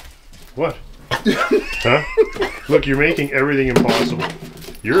 What? Huh? Look, you're making everything impossible.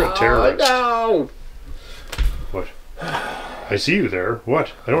 You're a terrorist. Oh, no. What? I see you there.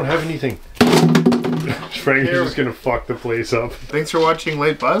 What? I don't have anything. Frank's just gonna fuck the place up. Thanks for watching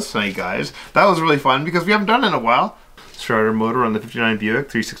Late Buzz tonight, guys. That was really fun because we haven't done it in a while. Starter motor on the 59 Buick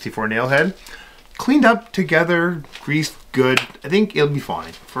 364 Nailhead. Cleaned up together, greased good. I think it'll be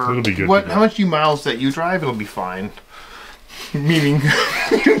fine. For it'll be good. How much miles that you drive, it'll be fine. Meaning,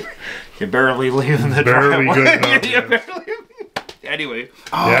 you're barely leaving the barely driveway. Good enough. Anyway,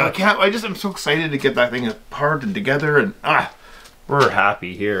 I'm so excited to get that thing apart and together, and we're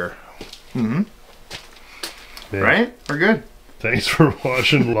happy here. Mm-hmm. Yeah. Right? We're good. Thanks for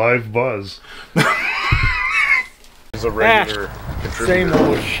watching Live Buzz. It's a regular Same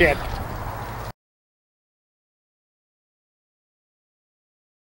old shit.